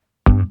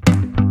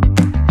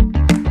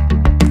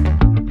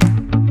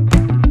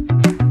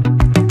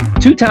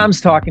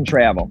Toms Talking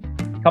Travel.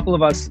 A couple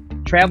of us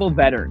travel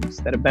veterans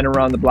that have been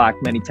around the block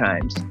many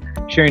times,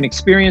 sharing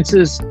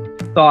experiences,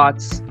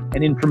 thoughts,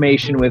 and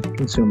information with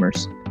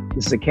consumers.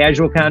 This is a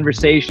casual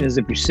conversation as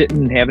if you're sitting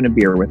and having a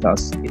beer with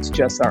us. It's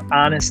just our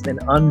honest and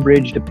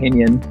unbridged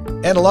opinion.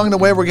 And along the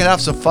way, we're going to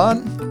have some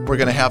fun. We're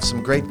going to have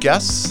some great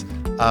guests.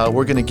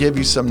 We're going to give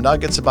you some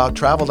nuggets about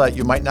travel that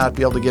you might not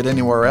be able to get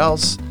anywhere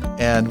else.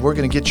 And we're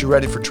going to get you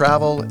ready for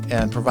travel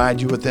and provide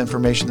you with the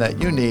information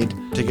that you need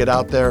to get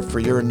out there for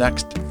your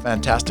next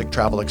fantastic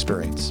travel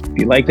experience. If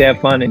you like to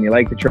have fun and you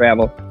like to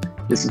travel,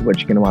 this is what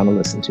you're going to want to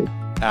listen to.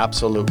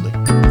 Absolutely.